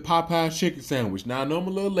the Popeyes chicken sandwich. Now I know I'm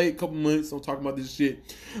a little late, couple months, I'm talking about this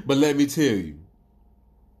shit, but let me tell you,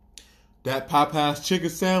 that Popeyes chicken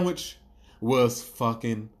sandwich was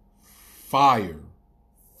fucking fire.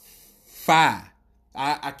 Fire.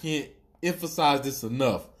 I can't emphasize this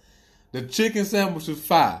enough. The chicken sandwich was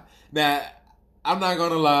fire. Now, I'm not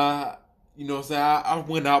gonna lie, you know what I'm saying? I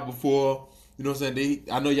went out before, you know what I'm saying?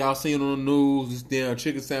 I know y'all seen on the news, this damn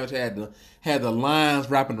chicken sandwich had the lines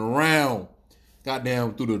wrapping around,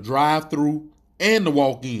 goddamn, through the drive-thru and the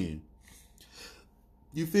walk-in.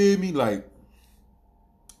 You feel me? Like,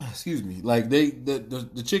 excuse me, like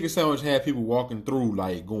the chicken sandwich had people walking through,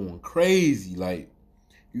 like, going crazy, like,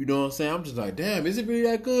 you know what I'm saying? I'm just like, damn, is it really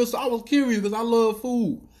that good? So I was curious because I love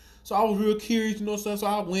food. So I was real curious, you know what I'm saying? So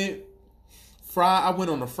I went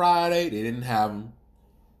on a Friday. They didn't have them.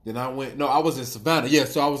 Then I was in Savannah. Yeah,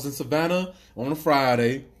 so I was in Savannah on a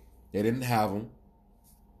Friday. They didn't have them.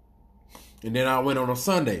 And then I went on a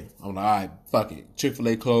Sunday. I'm like, all right, fuck it.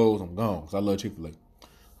 Chick-fil-A closed. I'm gone because I love Chick-fil-A.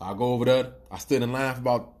 I go over there. I stood in line for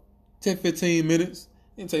about 10, 15 minutes.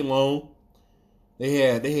 Didn't take long. They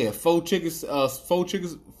had four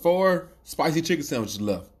spicy chicken sandwiches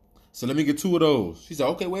left. So let me get 2 of those. She said,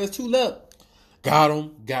 okay, well, there's 2 left. Got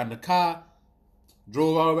them. Got in the car.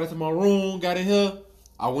 Drove all the way back to my room. Got in here.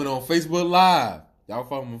 I went on Facebook Live. Y'all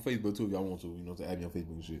follow me on Facebook too if y'all want to. You know, to add me on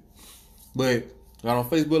Facebook and shit. But got on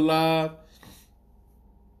Facebook Live.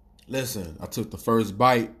 Listen, I took the first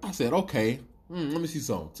bite. I said, okay, let me see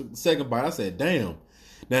something. Took the second bite. I said, damn.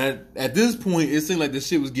 Now, at this point, it seemed like the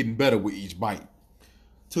shit was getting better with each bite.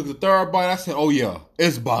 Took the third bite. I said, oh, yeah,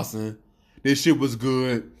 it's bussin'. This shit was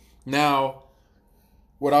good. Now,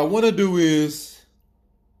 what I want to do is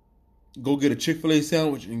go get a Chick-fil-A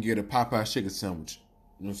sandwich and get a Popeyes chicken sandwich.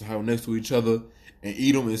 You know, so have them next to each other and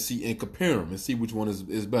eat them and compare them and see which one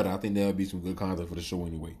is better. I think that'll be some good content for the show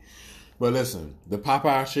anyway. But listen, the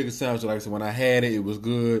Popeyes chicken sandwich, like I said, when I had it, it was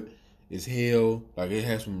good as hell. Like, it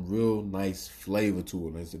had some real nice flavor to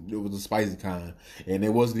it. It was a spicy kind. And it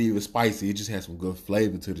wasn't even spicy. It just had some good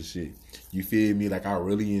flavor to the shit. You feel me? Like, I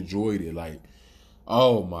really enjoyed it. Like,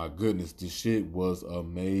 oh my goodness. This shit was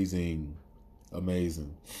amazing.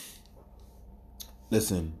 Amazing.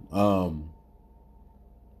 Listen,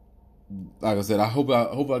 like I said, I hope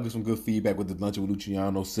I get some good feedback with the Lunch with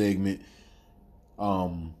Luciano segment.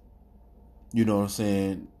 You know what I'm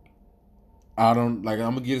saying? I'm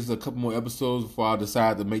gonna give this a couple more episodes before I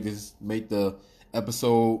decide to make the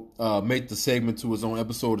segment to its own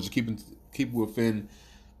episode, or just keep it within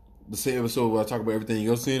the same episode where I talk about everything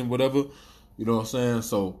else in whatever. You know what I'm saying?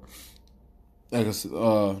 So, like I said,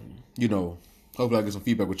 you know, hopefully I get some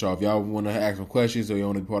feedback with y'all. If y'all want to ask some questions or you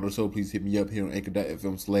want to be part of the show, please hit me up here on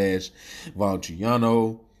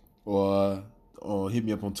anchor.fm/Valciano or hit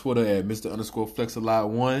me up on Twitter at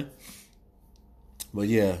Mr_FlexALot1. But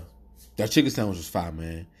yeah, that chicken sandwich was fire,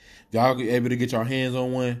 man. If y'all able to get your hands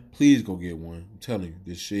on one, please go get one. I'm telling you,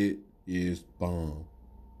 this shit is bomb.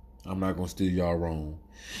 I'm not going to steer y'all wrong.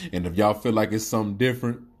 And if y'all feel like it's something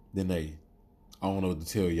different, then hey, I don't know what to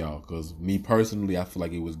tell y'all. Because me personally, I feel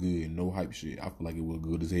like it was good. No hype shit. I feel like it was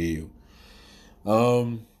good as hell.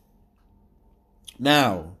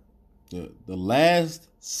 Now, the last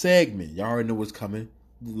segment, y'all already know what's coming.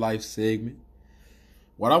 The life segment.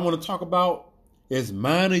 What I want to talk about is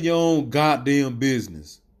minding your own goddamn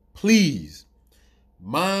business. Please,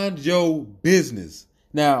 mind your business.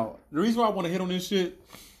 Now, the reason why I want to hit on this shit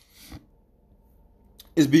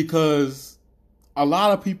is because a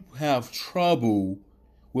lot of people have trouble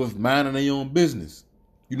with minding their own business.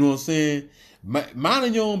 You know what I'm saying?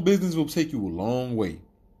 Minding your own business will take you a long way.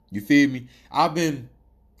 You feel me? I've been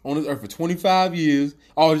on this earth for 25 years.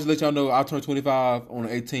 I'll just let y'all know I turned 25 on the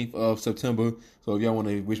 18th of September. So if y'all want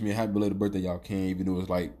to wish me a happy belated birthday, y'all can, even though it's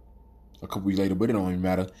like a couple weeks later, but it don't even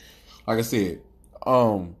matter. Like I said,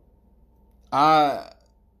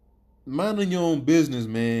 minding your own business,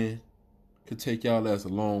 man, could take y'all ass a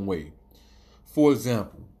long way. For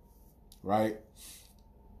example, right?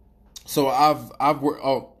 So I've worked.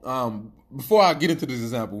 Before I get into this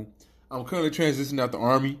example, I'm currently transitioning out the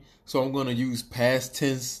Army, so I'm gonna use past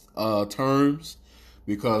tense terms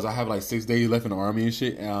because I have like 6 days left in the Army and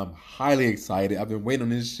shit, and I'm highly excited. I've been waiting on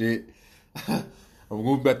this shit. I'm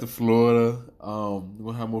moving back to Florida. I'm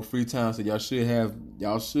gonna have more free time, so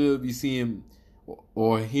y'all should be seeing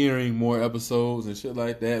or hearing more episodes and shit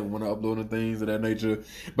like that when I upload and things of that nature.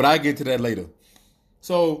 But I get to that later.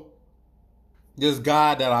 So this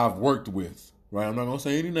guy that I've worked with, right? I'm not gonna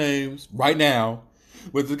say any names right now,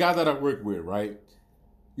 but the guy that I work with, right?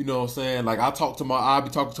 You know what I'm saying? Like I'll be talking to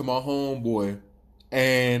my homeboy,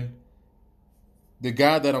 and the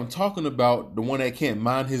guy that I'm talking about, the one that can't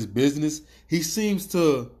mind his business, he seems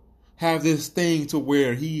to have this thing to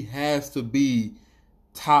where he has to be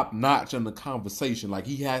top notch in the conversation. Like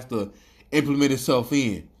he has to implement himself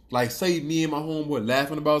in. Like, say me and my homeboy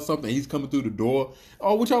laughing about something, he's coming through the door.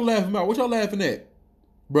 Oh, what y'all laughing about? What y'all laughing at?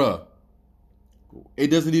 Bruh, it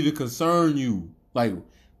doesn't even concern you. Like,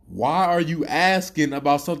 why are you asking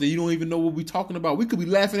about something you don't even know what we talking about? We could be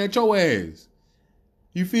laughing at your ass.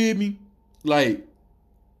 You feel me? Like,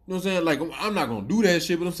 you know what I'm saying? Like, I'm not going to do that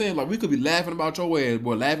shit, but I'm saying, like, we could be laughing about your ass,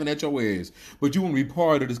 boy, laughing at your ass. But you want to be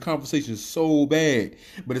part of this conversation so bad.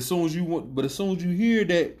 But as soon as you hear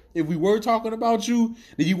that if we were talking about you,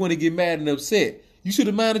 then you want to get mad and upset. You should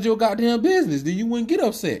have minded your goddamn business. Then you wouldn't get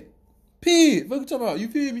upset. Period. What you talking about? You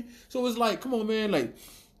feel me? So it's like, come on, man. Like,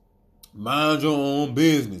 mind your own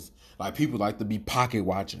business. Like, people like to be pocket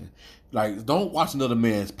watching. Like, don't watch another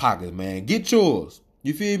man's pockets, man. Get yours.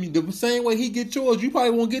 You feel me? The same way he get yours, you probably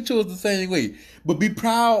won't get yours the same way. But be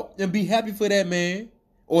proud and be happy for that man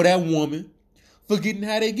or that woman for getting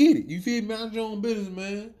how they get it. You feel me? Mind your own business,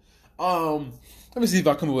 man. Let me see if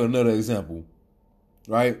I come up with another example.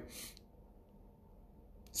 Right?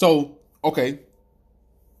 So, okay.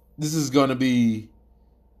 This is gonna be,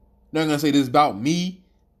 not gonna say this about me,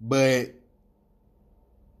 but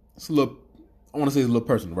it's a little, I wanna say it's a little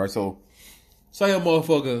personal, right? So, say a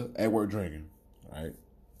motherfucker at work drinking. Right.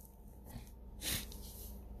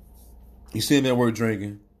 You sitting at work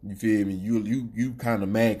drinking, you feel me? You kind of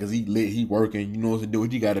mad because he lit, he working, you know what to do,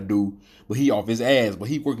 what he got to do, but he off his ass, but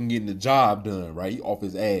he working getting the job done, right? He off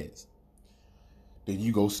his ass. Then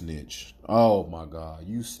you go snitch. Oh my God,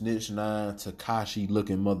 you snitch 9 Tekashi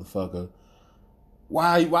looking motherfucker.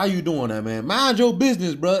 Why you doing that, man? Mind your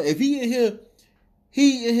business, bro. If he in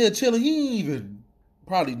here chilling, he ain't even,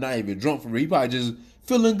 probably not even drunk for real. He probably just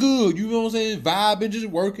feeling good, you know what I'm saying? Vibing, just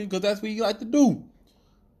working, because that's what you like to do.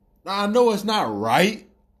 Now, I know it's not right,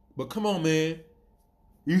 but come on, man.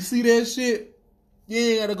 You see that shit? You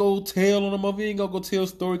ain't got to go tell on him up. You ain't got to go tell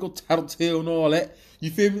story, go tattletale and all that.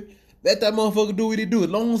 You feel me? Let that motherfucker do what he do. As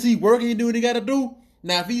long as he working and do what he got to do.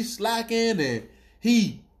 Now, if he's slacking and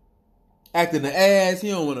he acting the ass, he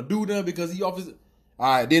don't want to do nothing because he off his...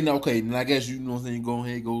 All right, then okay, then I guess you know what I'm saying, go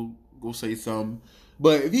ahead, go say something.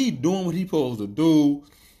 But if he doing what he supposed to do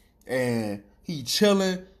and he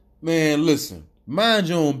chilling, man, listen, mind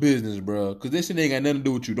your own business, bro. Because this shit ain't got nothing to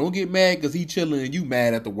do with you. Don't get mad because he chilling and you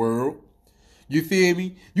mad at the world. You feel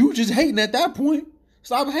me? You just hating at that point.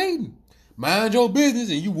 Stop hating. Mind your business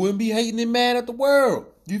and you wouldn't be hating and mad at the world.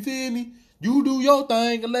 You feel me? You do your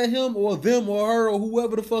thing and let him or them or her or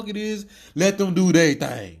whoever the fuck it is, let them do their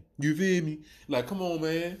thing. You feel me? Like, come on,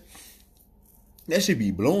 man. That shit be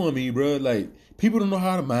blowing me, bro. Like, people don't know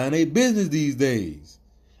how to mind their business these days.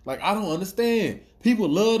 Like, I don't understand. People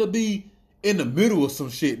love to be in the middle of some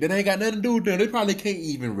shit that ain't got nothing to do with them. They probably can't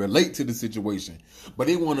even relate to the situation. But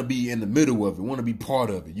they want to be in the middle of it, want to be part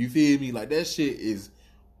of it. You feel me? Like, that shit is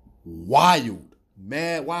wild.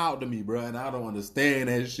 Mad wild to me, bro. And I don't understand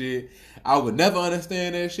that shit. I would never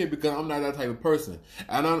understand that shit because I'm not that type of person.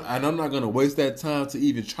 And I'm not going to waste that time to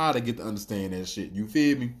even try to get to understand that shit. You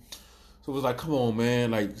feel me? So it was like, come on,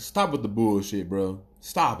 man. Like, stop with the bullshit, bro.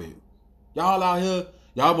 Stop it. Y'all out here,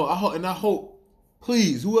 I hope,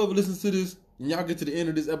 please, whoever listens to this, and y'all get to the end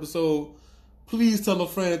of this episode, please tell a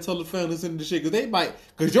friend, listen to this shit.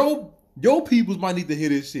 Because your peoples might need to hear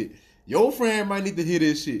this shit. Your friend might need to hear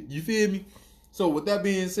this shit. You feel me? So with that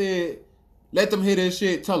being said, let them hear that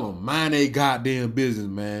shit. Tell them, mind their goddamn business,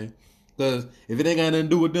 man. Because if it ain't got nothing to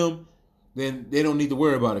do with them, then they don't need to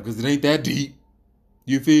worry about it. Because it ain't that deep.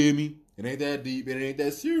 You feel me? It ain't that deep. It ain't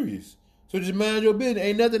that serious. So just mind your business.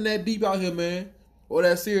 Ain't nothing that deep out here, man. Or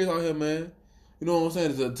that serious out here, man. You know what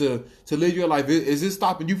I'm saying? To live your life. Is this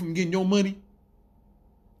stopping you from getting your money?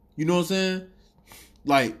 You know what I'm saying?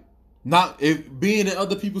 Like, not if being in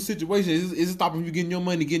other people's situations, is it stopping you getting your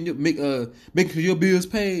money, making sure your bills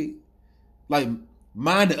paid? Like,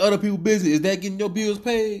 minding other people's business, is that getting your bills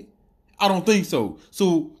paid? I don't think so.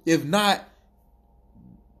 So if not,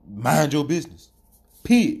 mind your business.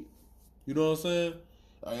 Period. You know what I'm saying?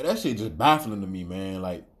 Like, that shit just baffling to me, man.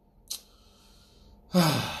 Like,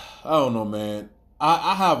 I don't know, man.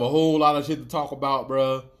 I have a whole lot of shit to talk about,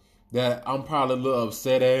 bro, that I'm probably a little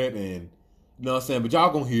upset at, and you know what I'm saying? But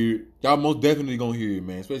y'all gonna hear it. Y'all most definitely gonna hear it,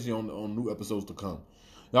 man. Especially on new episodes to come.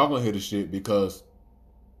 Y'all gonna hear the shit because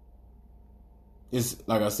it's,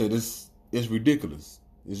 like I said, it's ridiculous.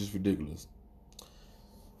 It's just ridiculous.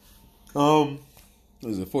 What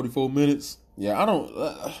is it, 44 minutes? Yeah, I don't...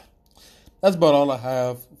 that's about all I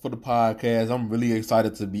have for the podcast. I'm really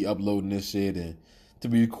excited to be uploading this shit and to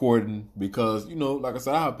be recording because, you know, like I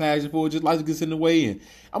said, I have a passion for it. Just life gets in the way, and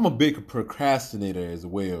I'm a big procrastinator as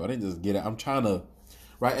well. I didn't just get it. I'm trying to,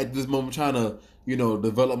 right at this moment, trying to, you know,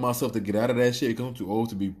 develop myself to get out of that shit because I'm too old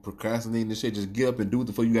to be procrastinating this shit. Just get up and do what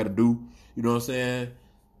the fuck you got to do. You know what I'm saying?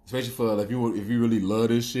 especially for like, if you really love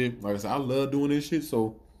this shit. Like I said, I love doing this shit,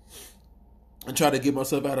 so I try to get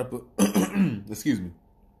myself out of excuse me,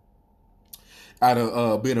 out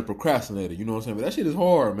of being a procrastinator. You know what I'm saying? But that shit is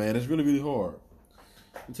hard, man. It's really, really hard.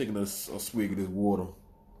 I'm taking a swig of this water.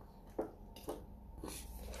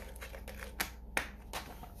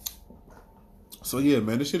 So yeah,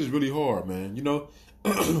 man, this shit is really hard, man. You know,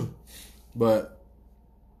 but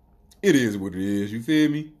it is what it is. You feel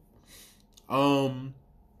me?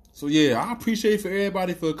 So yeah, I appreciate for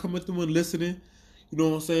everybody for coming through and listening. You know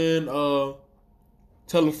what I'm saying?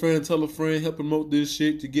 Tell a friend, help promote this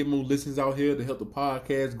shit to get more listens out here to help the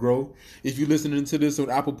podcast grow. If you're listening to this on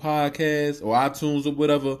Apple Podcasts or iTunes or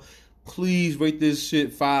whatever, please rate this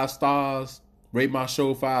shit 5 stars. Rate my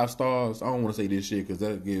show 5 stars. I don't want to say this shit because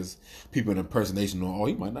that gives people an impersonation on, oh,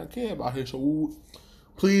 he might not care about his show.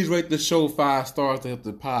 Please rate the show 5 stars to help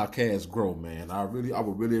the podcast grow, man. I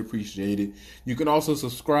would really appreciate it. You can also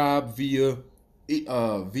subscribe via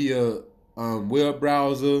web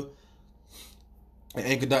browser at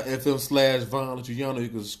anchor.fm/Von Luciano.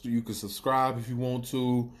 You can subscribe if you want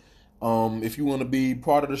to. If you want to be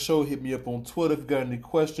part of the show, hit me up on Twitter if you got any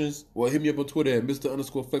questions. Well, hit me up on Twitter at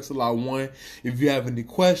Mr_Flexalot1 if you have any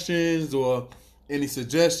questions or any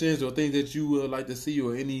suggestions or things that you would like to see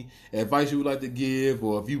or any advice you would like to give,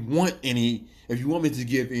 or if you want me to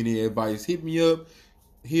give any advice, hit me up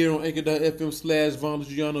here on anchor.fm/Von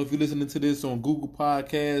Luciano. If you're listening to this on Google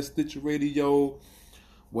Podcasts, Stitcher Radio,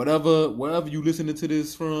 wherever you listening to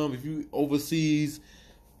this from, if you overseas,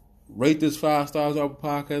 rate this 5 stars on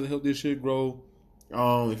podcast to help this shit grow.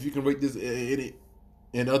 If you can rate this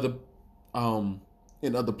in other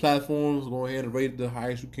platforms, go ahead and rate it the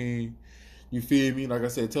highest you can. You feel me? Like I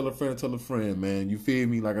said, tell a friend, man. You feel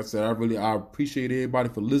me? Like I said, I appreciate everybody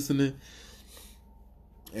for listening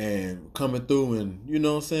and coming through and, you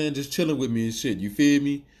know what I'm saying, just chilling with me and shit. You feel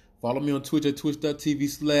me? Follow me on Twitch at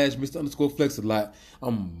twitch.tv/Mr_Flexalot.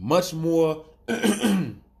 I'm much more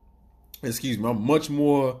I'm much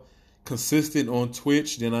more consistent on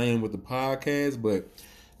Twitch than I am with the podcast, but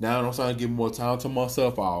now I'm starting to give more time to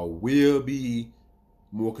myself. I will be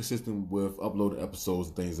more consistent with uploading episodes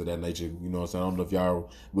and things of that nature. You know what I'm saying? I don't know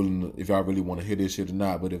if y'all really want to hear this shit or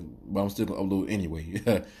not, but I'm still gonna upload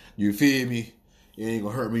anyway. You feel me? It ain't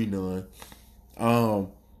gonna hurt me none.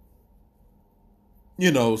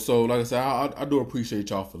 You know, so like I said, I do appreciate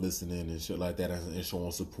y'all for listening and shit like that and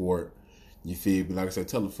showing support. You feel me? Like I said,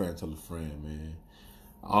 tell a friend, man.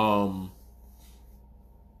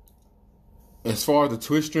 As far as the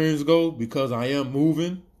Twitch streams go, because I am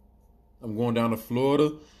moving, I'm going down to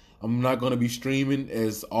Florida. I'm not going to be streaming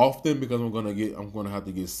as often because I'm going to have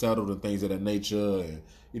to get settled and things of that nature, and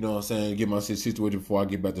you know what I'm saying, get my situation before I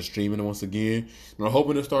get back to streaming once again. And I'm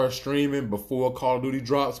hoping to start streaming before Call of Duty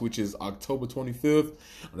drops, which is October 25th.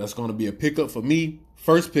 That's going to be a pickup for me,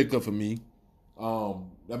 first pickup for me.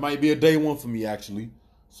 That might be a day one for me actually.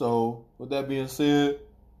 So with that being said,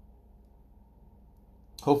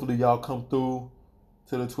 hopefully y'all come through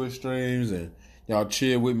to the Twitch streams and y'all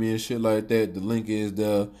chill with me and shit like that. The link is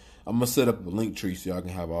there. I'm gonna set up a link tree so y'all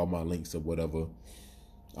can have all my links or whatever.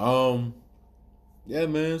 Yeah,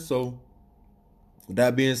 man. So with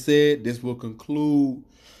that being said, this will conclude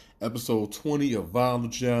episode 20 of Von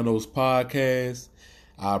Luciano's podcast.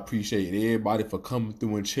 I appreciate everybody for coming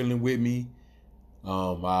through and chilling with me.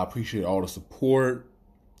 I appreciate all the support.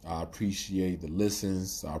 I appreciate the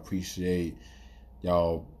listens. I appreciate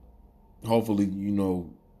y'all. Hopefully, you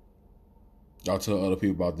know, y'all tell other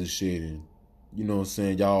people about this shit and, you know what I'm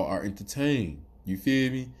saying, y'all are entertained. You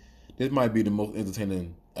feel me? This might be the most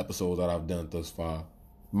entertaining episode that I've done thus far.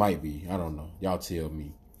 Might be. I don't know. Y'all tell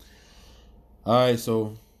me. Alright,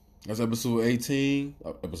 so that's episode 18.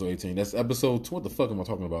 Episode 18. That's episode 20. What the fuck am I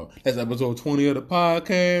talking about? That's episode 20 of the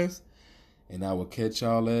podcast. And I will catch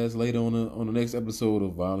y'all later on the next episode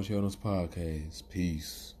of Von Luciano's podcast.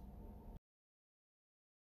 Peace.